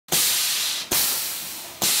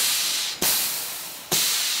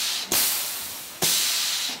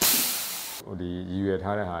ရည်ရွယ်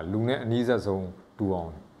ထားတဲ့ဟာလူနဲ့အနည်းဆက်ဆုံးတူအော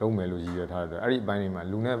င်လုပ်မယ်လို့ရည်ရွယ်ထားတယ်အဲ့ဒီအပိုင်းတွေမှာ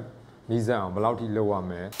လူနဲ့နီးစပ်အောင်ဘယ်လောက်ထိလုပ်ရ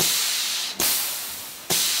မလဲ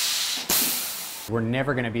We're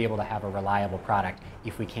never going to be able to have a reliable product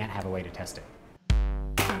if we can't have a way to test it.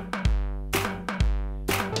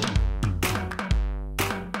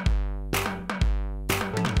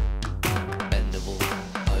 Bendable,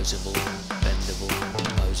 posable, bendable,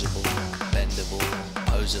 posable, bendable,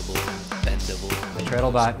 posable, bendable. The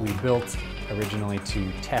TreadleBot we built originally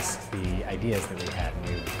to test the ideas that we had.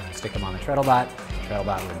 We would stick them on the TreadleBot. The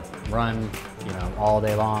TreadleBot would run, all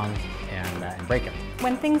day long and break them.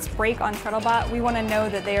 When things break on TreadleBot, we want to know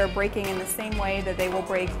that they are breaking in the same way that they will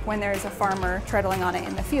break when there is a farmer treadling on it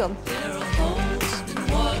in the field.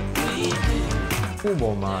 ခု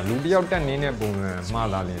ပေါ်မှာလူတစ်ယောက်တက်နေတဲ့ပုံစံမှား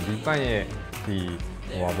လာရင်ဒီပတ်ရဲ့ဒီ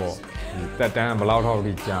တက်တန်းဘယ်လောက်ထောက်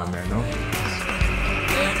ထိကြာမယ်နော်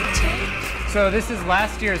So this is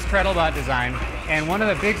last year's TreadleBot design, and one of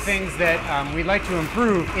the big things that we'd like to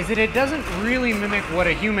improve is that it doesn't really mimic what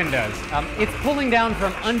a human does. It's pulling down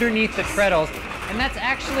from underneath the treadles, and that's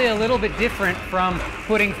actually a little bit different from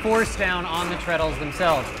putting force down on the treadles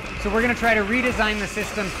themselves. So we're going to try to redesign the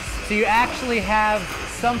system so you actually have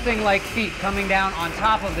something like feet coming down on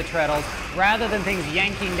top of the treadles rather than things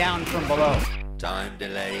yanking down from below. Time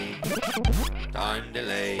delay, time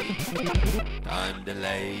delay, time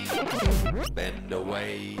delay, bend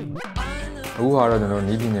away. အခုဟာတော့ကျွန်တော်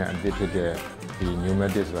နီးပညာအသစ်ဖြစ်တဲ့ဒီ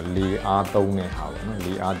pneumatic ဆိုတာလေအားသုံးတဲ့ဟာပေါ့နော်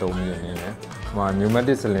လေအားသုံးပြီးနေတယ်ဟိုမှာ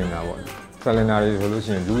pneumatic cylinder ပေါ့ cylinder တွေဆိုလို့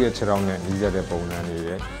ရှိရင်လူရဲ့ခြေထောက်နဲ့နီးစပ်တဲ့ပုံစံတွေရ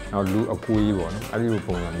ယ်နောက်လူအကွေးပေါ့နော်အဲ့ဒီလို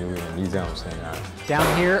ပုံစံမျိုးတွေနီးစပ်အောင်ဆင်ရတယ် Down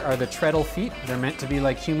here are the treadle feet. They're meant to be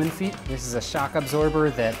like human feet. This is a shock absorber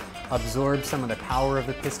that absorbs some of the power of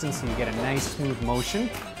the piston so you get a nice smooth motion.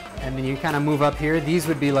 And then you kind of move up here. These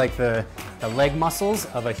would be like the leg muscles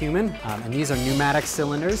of a human. And these are pneumatic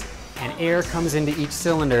cylinders. And air comes into each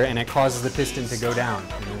cylinder and it causes the piston to go down.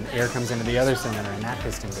 And then air comes into the other cylinder and that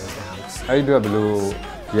piston goes down. အဲ့ဒီတော့ဘယ်လို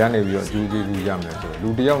ရနေပြီးတော့အကျိုးကျေးဇူးရမယ်ဆိုတော့လူ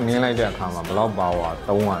တစ်ယောက်နင်းလိုက်တဲ့အခါမှာဘယ်လောက်ပါဝါ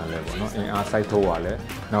သုံးရတယ်လဲပေါ့နော်အင်အားစိုက်ထုတ်ရတယ်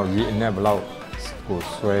နောက်ရေအနက်ဘယ်လောက်ကို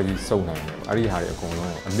ဆွဲပြီးစုပ်နိုင်တယ်ပေါ့အဲ့ဒီဟာတွေအကုန်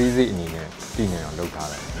လုံးအသေးစိတ်အနေနဲ့သိနေအောင်လုပ်ထား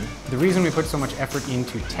တယ် The reason we put so much effort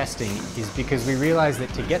into testing is because we realize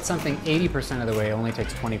that to get something 80% of the way only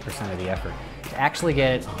takes 20% of the effort. To actually get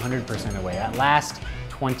it 100% away, that last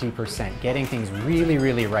 20%, getting things really,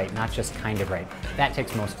 really right, not just kind of right, that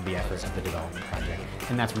takes most of the effort of the development project.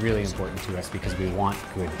 And that's really important to us because we want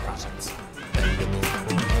good products.